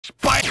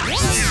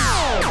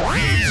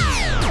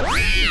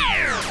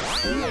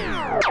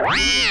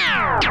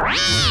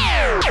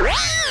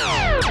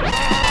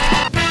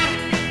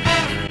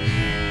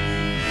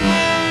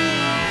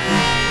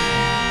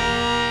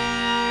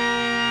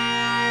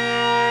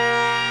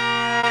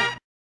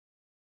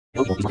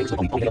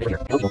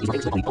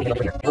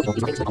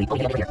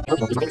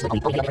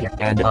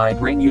And I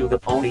bring you the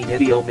Pony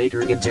Video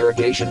Maker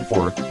interrogation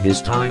for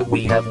this time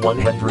we have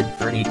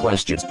 130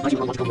 questions.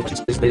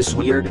 Is this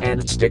weird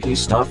and sticky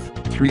stuff?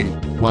 3.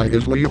 Why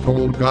is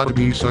Leopold gotta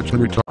be such a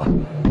retard?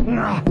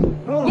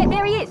 Yeah,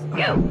 there he is!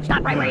 You!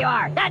 Stop right where you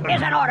are! That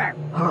is an order!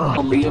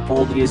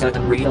 Leopold is a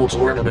real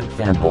tournament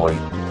fanboy.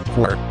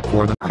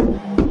 For the...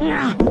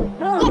 Yeah,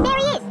 there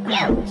he is!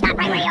 You! Stop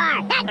right where you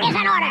are! That is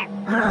an order!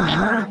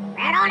 Where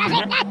on is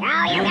it?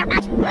 No, you will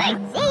not! Wait,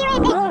 see you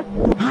in the...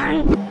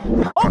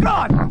 Oh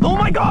god! Oh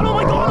my god! Oh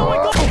my god! Oh my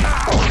god!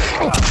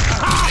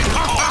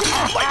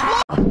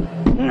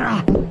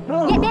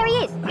 Yeah, there he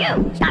is!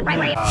 You! Stop right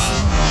where you are!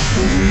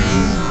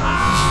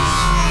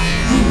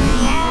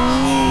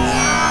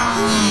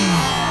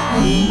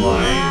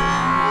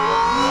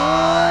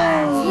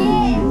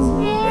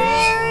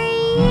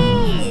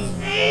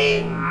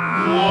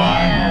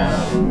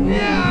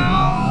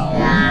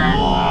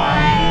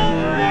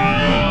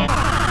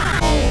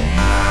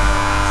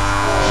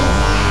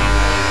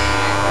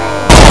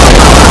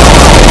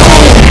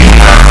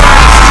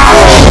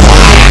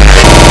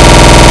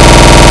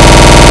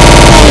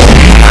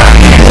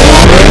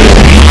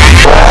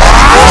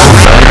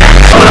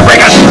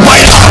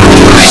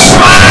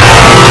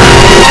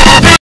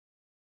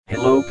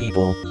 Hello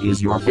people,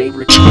 is your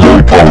favorite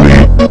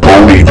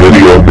Pony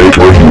Video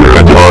Maker here,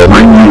 and I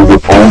bring you the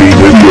Pony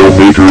Video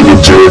Maker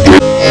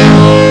interrogation.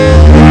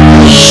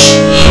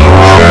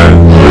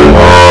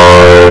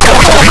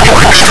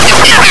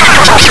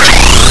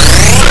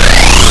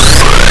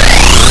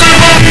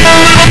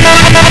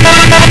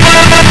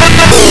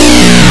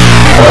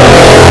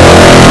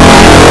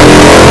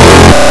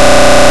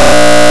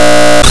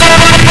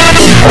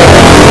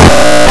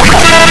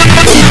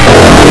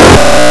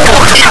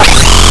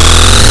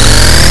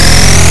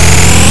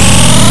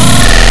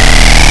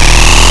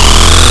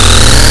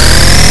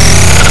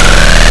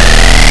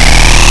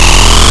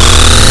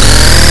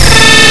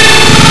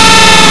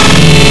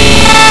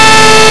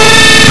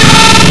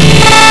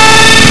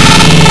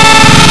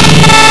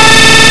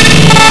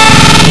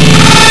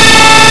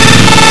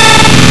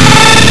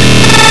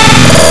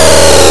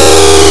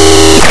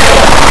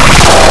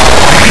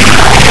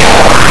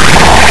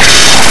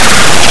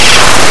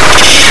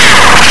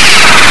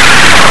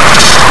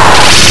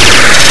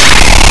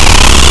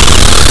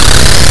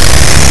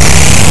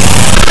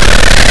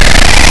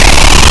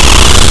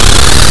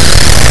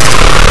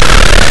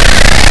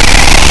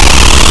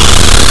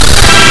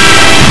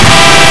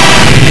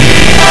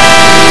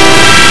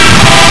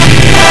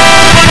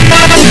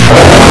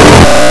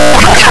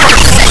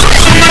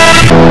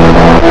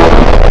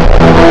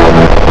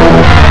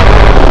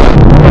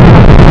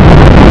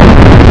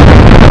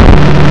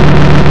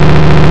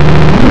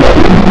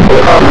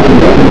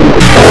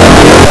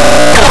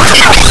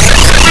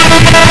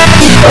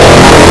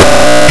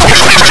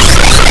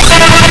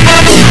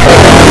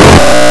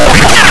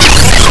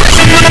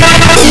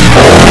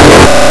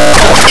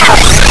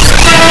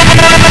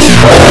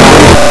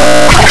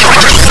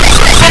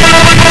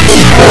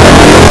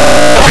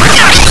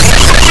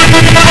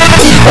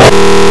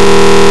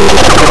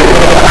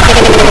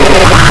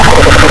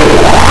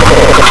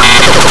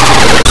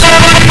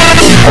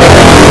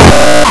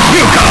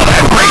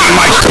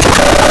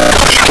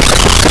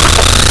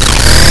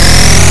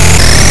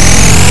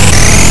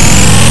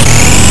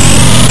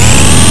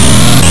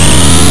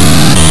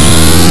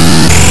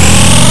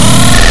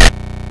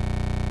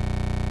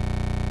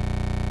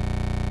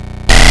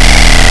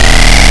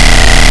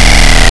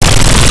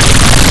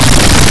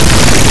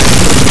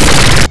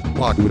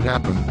 What would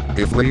happen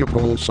if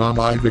Leopold saw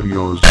my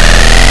videos?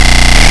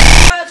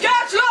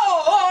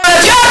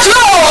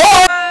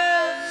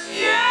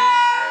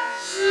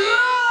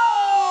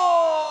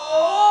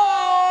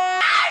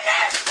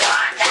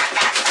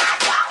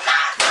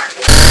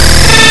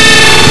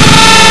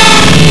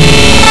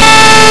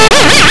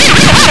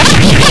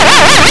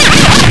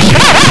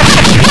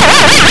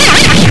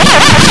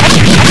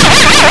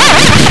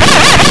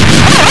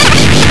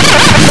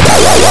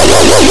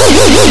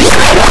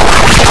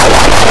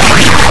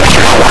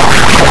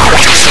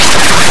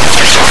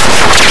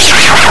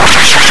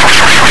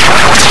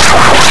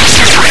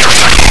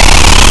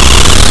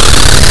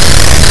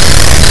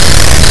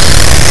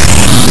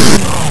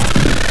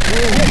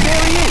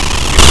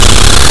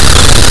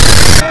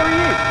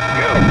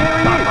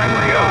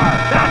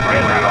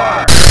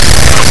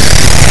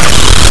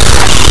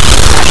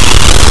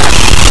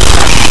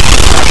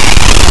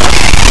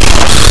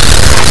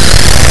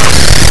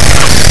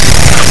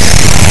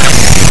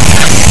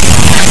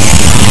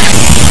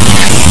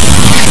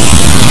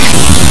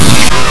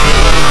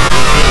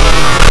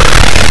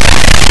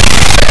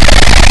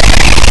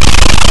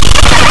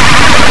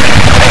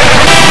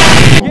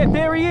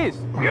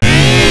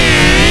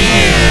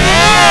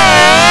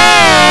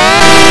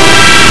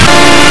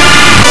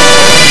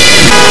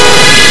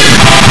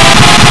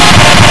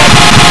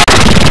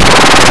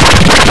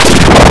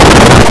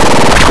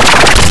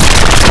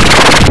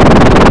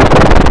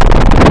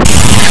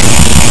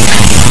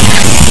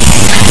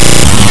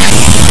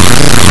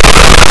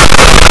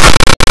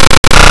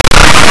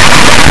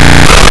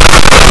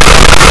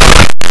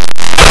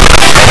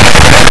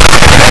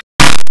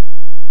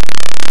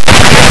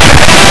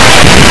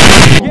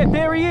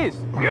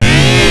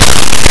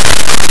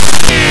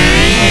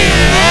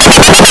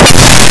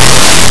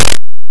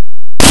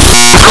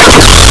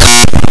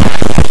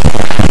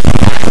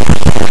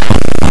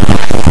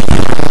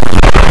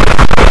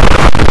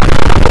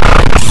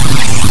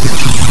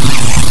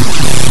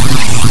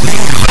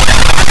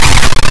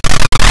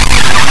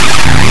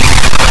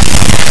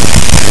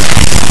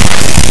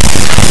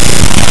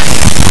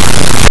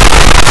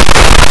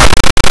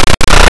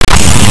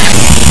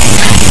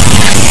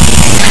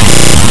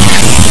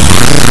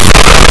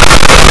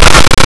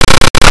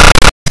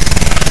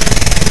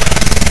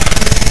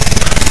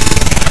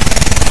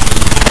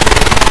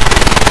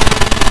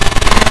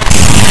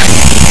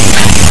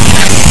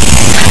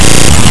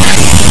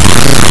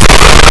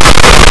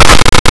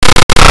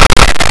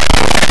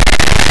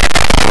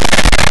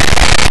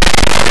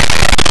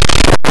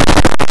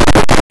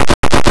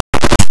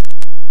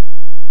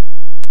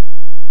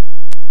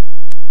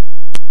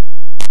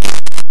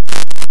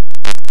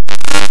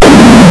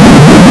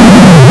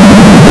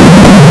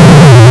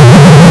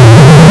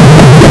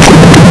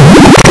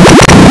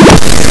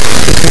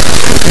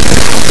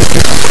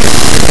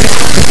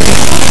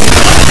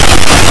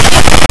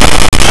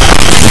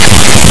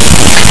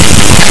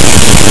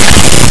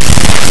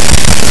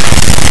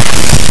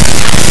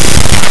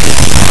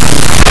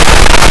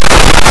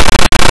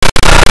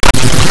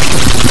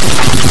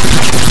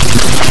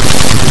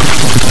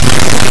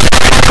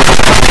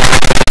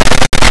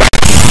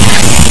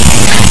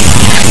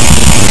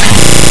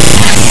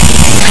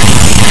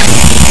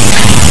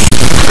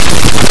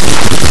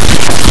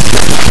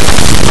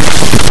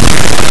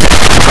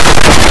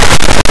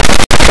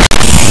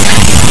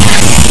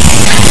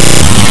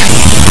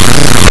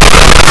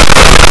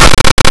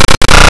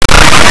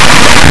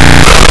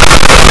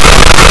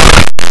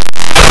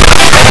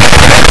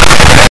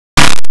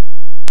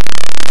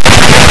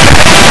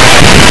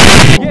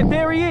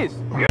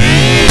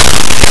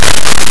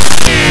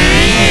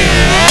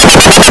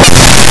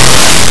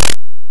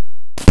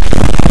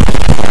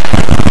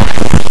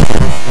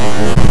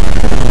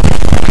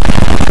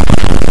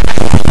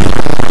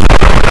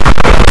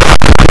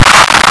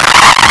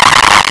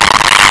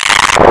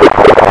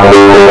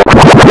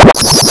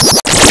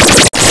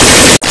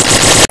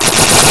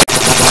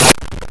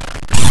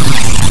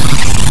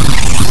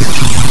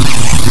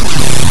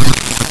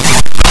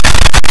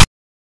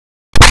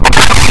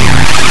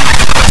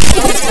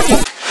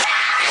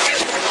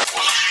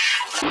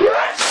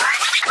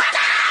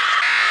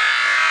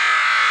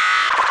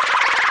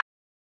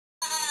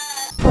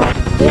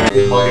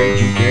 in my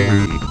agent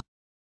carry.